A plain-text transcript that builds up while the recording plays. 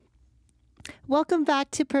Welcome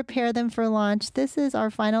back to Prepare Them for Launch. This is our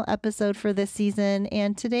final episode for this season.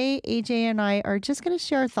 And today, AJ and I are just going to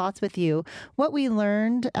share our thoughts with you. What we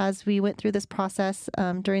learned as we went through this process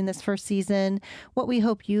during this first season, what we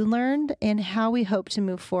hope you learned, and how we hope to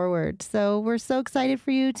move forward. So we're so excited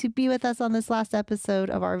for you to be with us on this last episode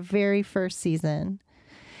of our very first season.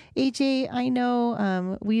 AJ, I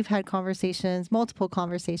know we've had multiple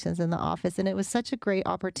conversations in the office, and it was such a great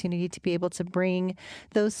opportunity to be able to bring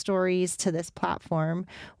those stories to this platform.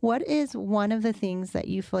 What is one of the things that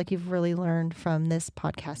you feel like you've really learned from this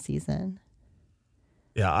podcast season?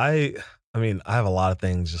 Yeah, I mean, I have a lot of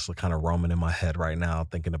things just kind of roaming in my head right now,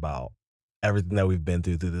 thinking about everything that we've been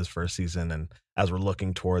through this first season. And as we're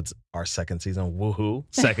looking towards our second season, woohoo,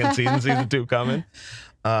 second season, season 2 coming.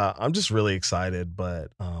 I'm just really excited. But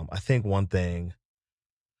I think one thing,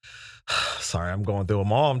 sorry, I'm going through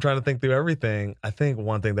them all. I'm trying to think through everything. I think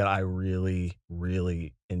one thing that I really,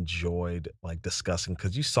 really enjoyed like discussing,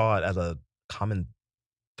 because you saw it as a common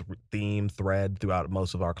theme thread throughout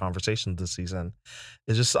most of our conversations this season,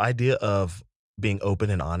 is just the idea of being open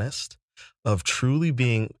and honest, of truly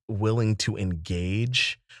being willing to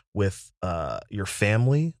engage with your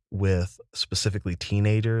family, with specifically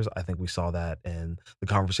teenagers. I think we saw that in the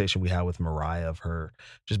conversation we had with Mariah, of her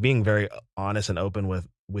just being very honest and open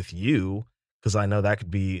with you, because I know that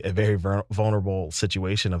could be a very vulnerable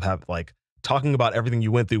situation of talking about everything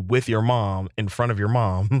you went through with your mom in front of your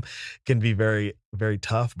mom can be very, very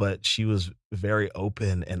tough. But she was very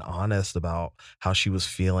open and honest about how she was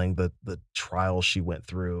feeling, the trials she went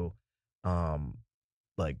through,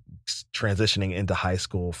 like transitioning into high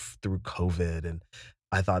school through COVID. And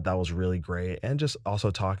I thought that was really great. And just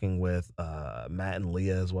also talking with Matt and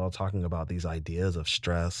Leah as well, talking about these ideas of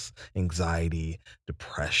stress, anxiety,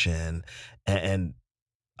 depression. And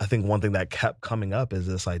I think one thing that kept coming up is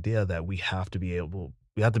this idea that we have to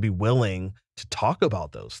be willing to talk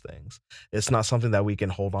about those things. It's not something that we can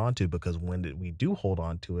hold on to, because when we do hold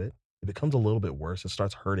on to it, it becomes a little bit worse. It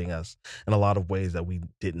starts hurting us in a lot of ways that we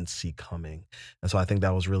didn't see coming. And so I think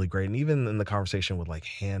that was really great. And even in the conversation with like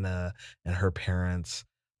Hannah and her parents,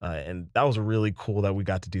 and that was really cool that we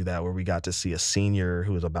got to do that, where we got to see a senior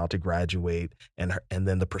who was about to graduate and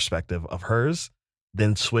then the perspective of hers,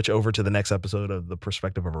 then switch over to the next episode of the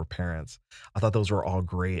perspective of her parents. I thought those were all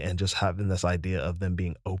great, and just having this idea of them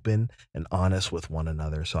being open and honest with one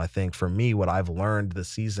another. So I think for me, what I've learned this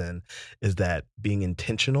season is that being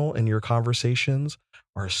intentional in your conversations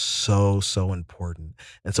are so, so important.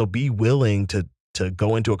 And so be willing to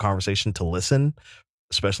go into a conversation to listen,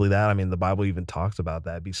 especially that. I mean, the Bible even talks about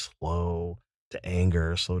that. Be slow to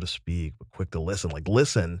anger, slow to speak, but quick to listen. Like,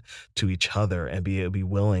 listen to each other and be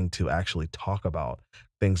willing to actually talk about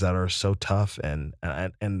things that are so tough. And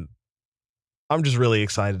I'm just really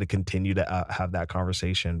excited to continue to have that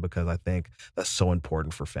conversation, because I think that's so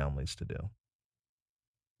important for families to do.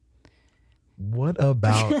 What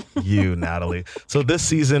about you, Natalie? So this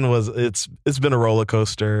season it's been a roller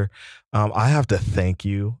coaster. I have to thank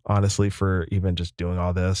you, honestly, for even just doing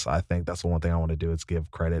all this. I think that's the one thing I want to do, is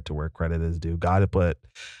give credit to where credit is due. God had put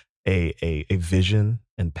a vision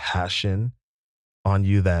and passion on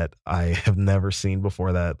you that I have never seen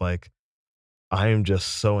before, that like I am just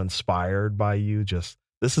so inspired by you. Just,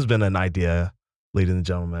 this has been an idea, ladies and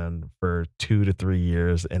gentlemen, for 2 to 3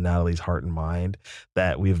 years in Natalie's heart and mind,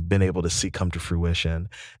 that we've been able to see come to fruition.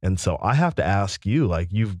 And so I have to ask you, like,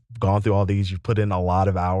 you've gone through all these, you've put in a lot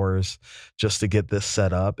of hours just to get this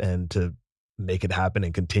set up and to make it happen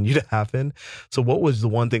and continue to happen. So what was the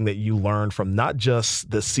one thing that you learned from not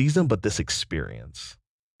just this season, but this experience?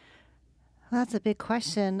 That's a big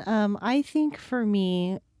question. I think for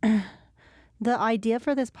me, the idea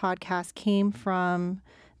for this podcast came from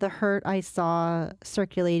the hurt I saw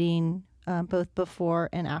circulating both before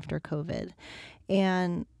and after COVID.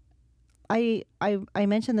 And I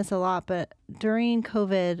mention this a lot, but during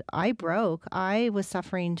COVID, I broke. I was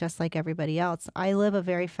suffering just like everybody else. I live a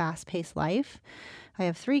very fast-paced life. I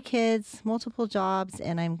have 3 kids, multiple jobs,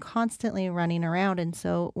 and I'm constantly running around. And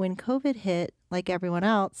so when COVID hit, like everyone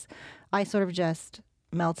else, I sort of just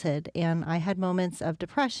melted, and I had moments of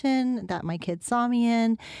depression that my kids saw me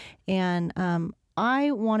in. And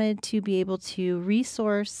I wanted to be able to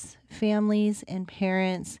resource families and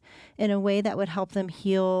parents in a way that would help them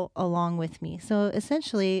heal along with me. So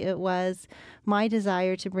essentially, it was my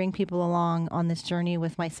desire to bring people along on this journey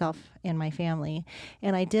with myself and my family.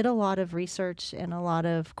 And I did a lot of research and a lot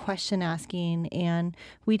of question asking. And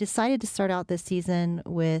we decided to start out this season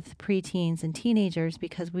with preteens and teenagers,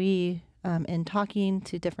 because we in talking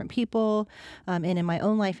to different people and in my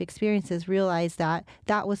own life experiences, realized that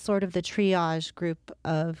that was sort of the triage group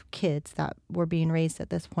of kids that were being raised at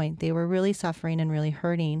this point. They were really suffering and really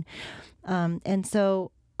hurting. And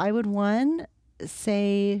so I would, one,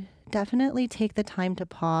 say definitely take the time to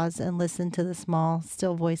pause and listen to the small,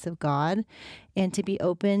 still voice of God, and to be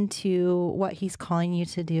open to what He's calling you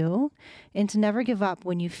to do, and to never give up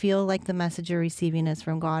when you feel like the message you're receiving is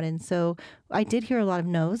from God. And so I did hear a lot of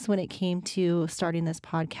no's when it came to starting this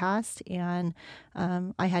podcast, and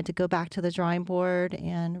I had to go back to the drawing board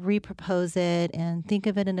and repropose it and think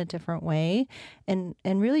of it in a different way, and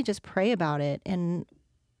really just pray about it. And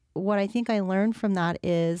what I think I learned from that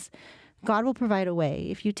is God will provide a way.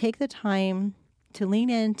 If you take the time to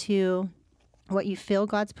lean into what you feel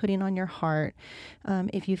God's putting on your heart,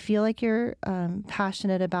 if you feel like you're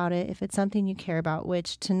passionate about it, if it's something you care about,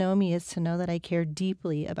 which to know me is to know that I care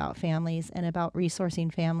deeply about families and about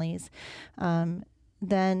resourcing families,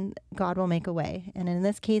 then God will make a way. And in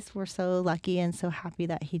this case, we're so lucky and so happy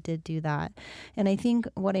that He did do that. And I think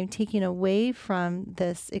what I'm taking away from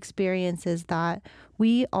this experience is that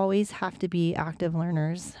we always have to be active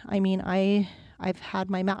learners. I mean, I've got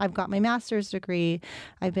my master's degree.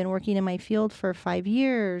 I've been working in my field for 5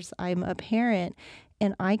 years. I'm a parent.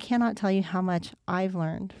 And I cannot tell you how much I've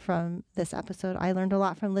learned from this episode. I learned a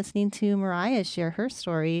lot from listening to Mariah share her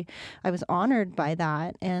story. I was honored by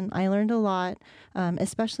that. And I learned a lot,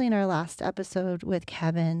 especially in our last episode with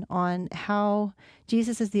Kevin, on how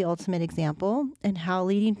Jesus is the ultimate example and how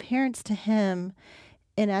leading parents to Him,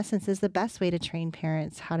 in essence, is the best way to train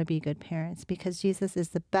parents how to be good parents, because Jesus is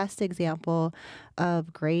the best example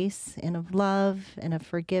of grace and of love and of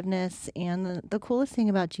forgiveness. And the coolest thing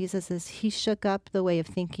about Jesus is He shook up the way of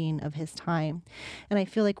thinking of His time. And I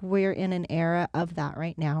feel like we're in an era of that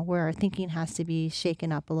right now where our thinking has to be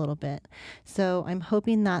shaken up a little bit. So I'm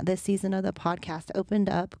hoping that this season of the podcast opened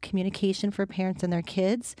up communication for parents and their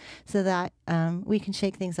kids so that we can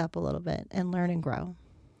shake things up a little bit and learn and grow.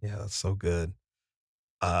 Yeah, that's so good.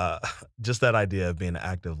 Uh, just that idea of being an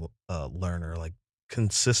active learner, like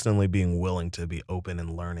consistently being willing to be open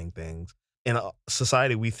and learning things. In a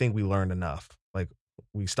society, we think we learned enough. Like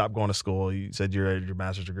we stopped going to school. You said you're at your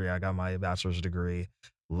master's degree. I got my bachelor's degree.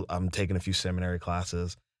 I'm taking a few seminary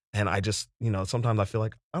classes. And I just, sometimes I feel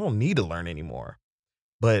like I don't need to learn anymore.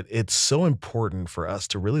 But it's so important for us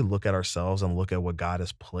to really look at ourselves and look at what God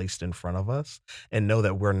has placed in front of us and know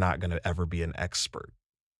that we're not going to ever be an expert.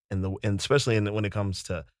 And especially when it comes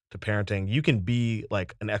to parenting, you can be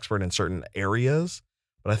like an expert in certain areas,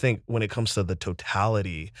 but I think when it comes to the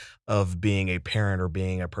totality of being a parent or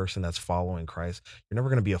being a person that's following Christ, you're never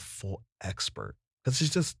going to be a full expert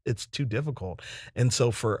because it's too difficult. And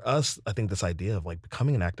so for us, I think this idea of like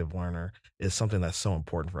becoming an active learner is something that's so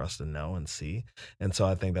important for us to know and see. And so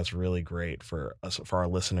I think that's really great for us, for our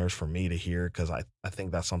listeners, for me to hear, because I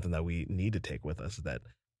think that's something that we need to take with us, that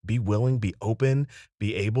be willing, be open,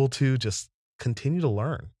 be able to just continue to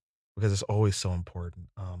learn, because it's always so important.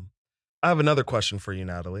 I have another question for you,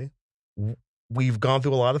 Natalie. We've gone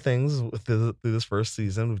through a lot of things through this first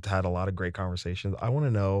season. We've had a lot of great conversations. I want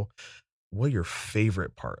to know what your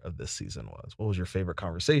favorite part of this season was. What was your favorite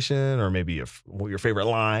conversation, or maybe your favorite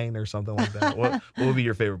line or something like that? What would be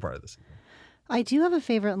your favorite part of this season? I do have a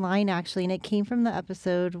favorite line, actually, and it came from the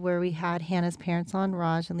episode where we had Hannah's parents on,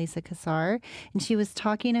 Raj and Lisa Kassar, and she was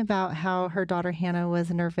talking about how her daughter Hannah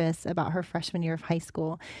was nervous about her freshman year of high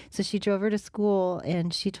school. So she drove her to school,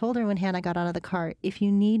 and she told her when Hannah got out of the car, "If you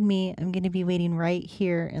need me, I'm going to be waiting right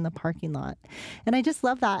here in the parking lot." And I just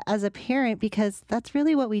love that as a parent, because that's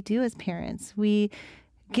really what we do as parents. We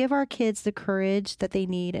give our kids the courage that they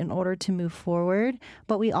need in order to move forward,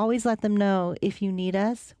 but we always let them know, if you need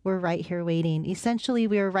us, we're right here waiting. Essentially,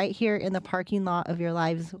 we are right here in the parking lot of your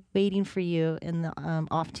lives waiting for you in the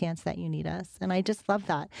off chance that you need us. And I just love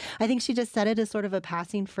that. I think she just said it as sort of a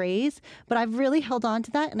passing phrase, but I've really held on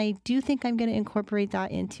to that, and I do think I'm going to incorporate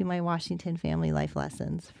that into my Washington family life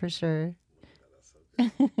lessons for sure.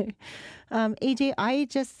 AJ, I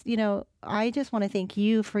just want to thank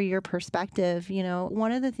you for your perspective.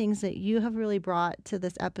 One of the things that you have really brought to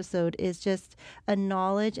this episode is just a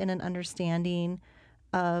knowledge and an understanding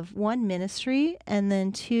of, one, ministry, and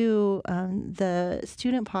then two, the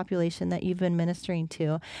student population that you've been ministering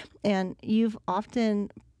to. And you've often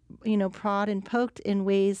prod and poked in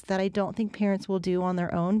ways that I don't think parents will do on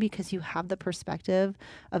their own, because you have the perspective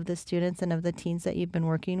of the students and of the teens that you've been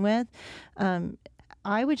working with.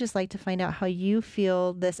 I would just like to find out how you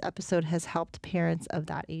feel this episode has helped parents of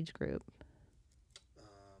that age group.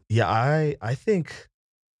 Yeah, I think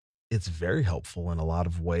it's very helpful in a lot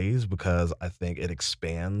of ways, because I think it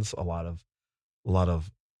expands a lot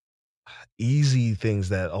of easy things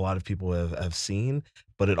that a lot of people have seen,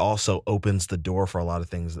 but it also opens the door for a lot of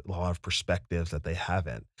things, a lot of perspectives that they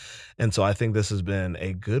haven't. And so I think this has been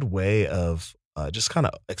a good way of just kind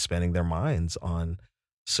of expanding their minds on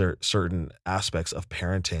certain aspects of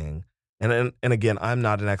parenting. And again, I'm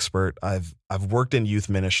not an expert. I've worked in youth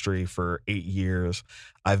ministry for 8 years.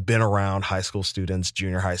 I've been around high school students,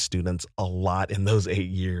 junior high students a lot in those 8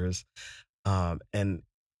 years. And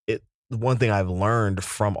it the one thing I've learned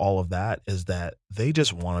from all of that is that they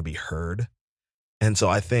just want to be heard. And so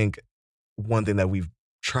I think one thing that we've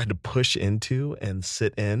tried to push into and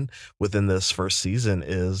sit in within this first season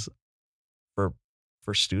is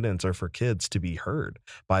for students or for kids to be heard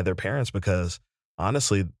by their parents, because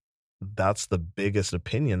honestly, that's the biggest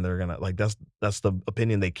opinion they're gonna like. That's the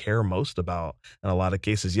opinion they care most about in a lot of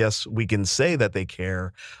cases. Yes, we can say that they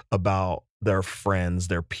care about their friends,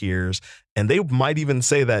 their peers, and they might even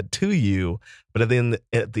say that to you. But at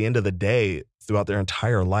the end of the day, throughout their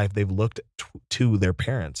entire life, they've looked to their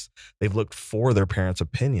parents. They've looked for their parents'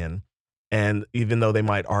 opinion, and even though they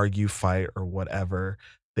might argue, fight, or whatever,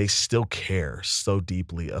 they still care so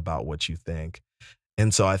deeply about what you think.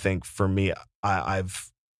 And so I think for me, I've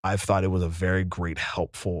thought it was a very great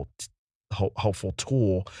helpful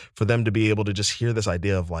tool for them to be able to just hear this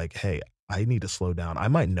idea of like, hey, I need to slow down. I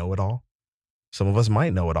might know it all. Some of us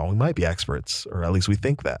might know it all. We might be experts, or at least we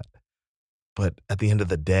think that. But at the end of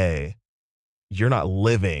the day, you're not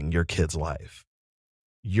living your kid's life.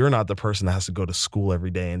 You're not the person that has to go to school every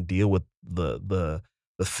day and deal with the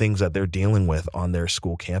things that they're dealing with on their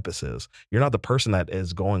school campuses. You're not the person that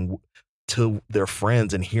is going to their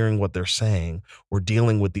friends and hearing what they're saying, or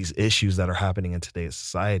dealing with these issues that are happening in today's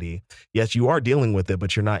society. Yes, you are dealing with it,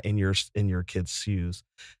 but you're not in your kid's shoes.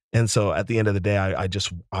 And so at the end of the day,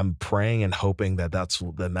 I'm praying and hoping that that's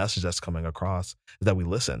the message that's coming across, is that we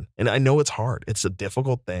listen. And I know it's hard. It's a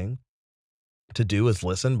difficult thing to do, is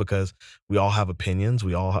listen, because we all have opinions.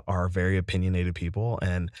 We all are very opinionated people.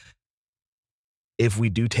 And if we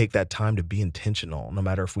do take that time to be intentional, no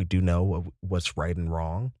matter if we do know what's right and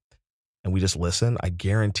wrong, and we just listen, I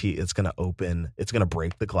guarantee it's going to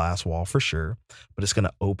break the glass wall for sure, but it's going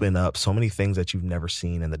to open up so many things that you've never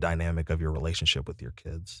seen in the dynamic of your relationship with your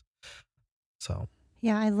kids. So,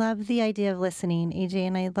 Yeah, I love the idea of listening, AJ,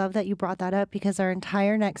 and I love that you brought that up because our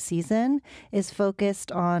entire next season is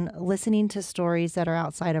focused on listening to stories that are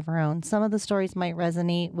outside of our own. Some of the stories might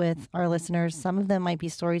resonate with our listeners. Some of them might be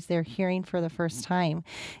stories they're hearing for the first time.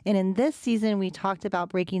 And in this season, we talked about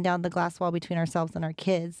breaking down the glass wall between ourselves and our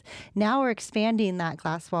kids. Now we're expanding that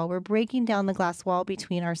glass wall. We're breaking down the glass wall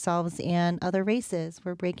between ourselves and other races.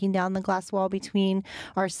 We're breaking down the glass wall between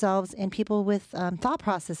ourselves and people with thought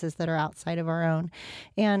processes that are outside of our own.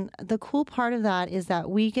 And the cool part of that is that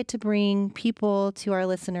we get to bring people to our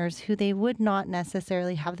listeners who they would not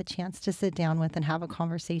necessarily have the chance to sit down with and have a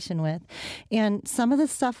conversation with. And some of the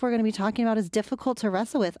stuff we're going to be talking about is difficult to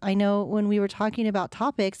wrestle with. I know when we were talking about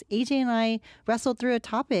topics, AJ and I wrestled through a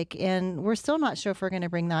topic, and we're still not sure if we're going to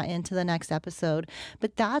bring that into the next episode.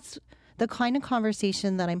 But that's the kind of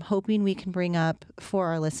conversation that I'm hoping we can bring up for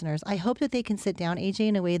our listeners. I hope that they can sit down, AJ,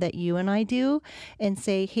 in a way that you and I do and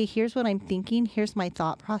say, hey, here's what I'm thinking. Here's my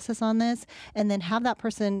thought process on this. And then have that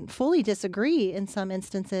person fully disagree in some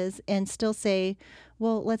instances and still say,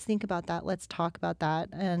 well, let's think about that. Let's talk about that.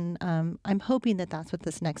 And I'm hoping that that's what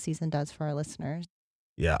this next season does for our listeners.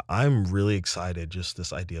 yeah, I'm really excited. Just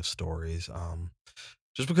this idea of stories.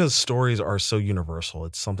 Just because stories are so universal,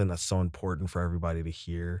 it's something that's so important for everybody to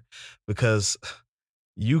hear, because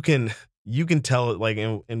you can you can tell it, like,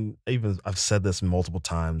 and even I've said this multiple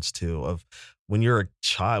times too, of when you're a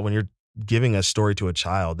child, when you're giving a story to a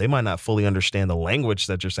child, they might not fully understand the language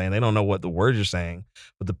that you're saying. They don't know what the words you're saying,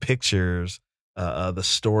 but the pictures, the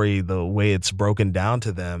story, the way it's broken down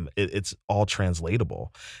to them, it's all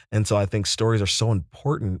translatable. And so I think stories are so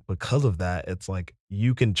important because of that. It's like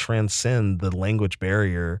you can transcend the language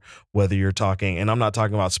barrier, whether you're talking, and I'm not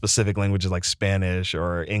talking about specific languages like Spanish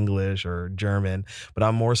or English or German, but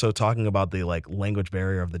I'm more so talking about the like language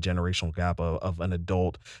barrier of the generational gap of an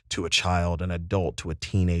adult to a child, an adult to a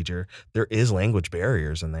teenager. There is language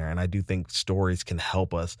barriers in there. And I do think stories can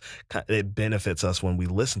help us. It benefits us when we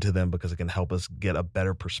listen to them, because it can help us get a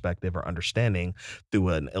better perspective or understanding through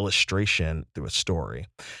an illustration, through a story.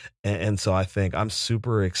 And so I think I'm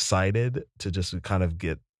super excited to just kind of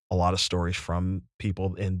get a lot of stories from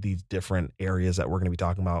people in these different areas that we're going to be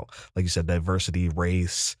talking about. Like you said, diversity,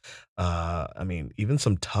 race. I mean, even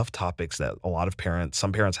some tough topics that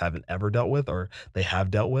some parents haven't ever dealt with, or they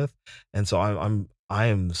have dealt with. And so I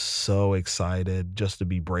am so excited just to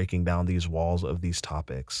be breaking down these walls of these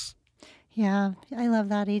topics. Yeah, I love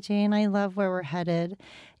that, AJ, and I love where we're headed.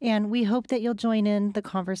 And we hope that you'll join in the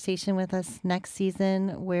conversation with us next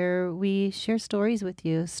season where we share stories with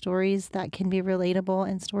you, stories that can be relatable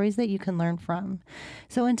and stories that you can learn from.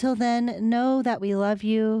 So until then, know that we love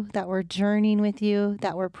you, that we're journeying with you,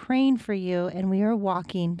 that we're praying for you, and we are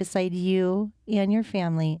walking beside you and your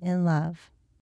family in love.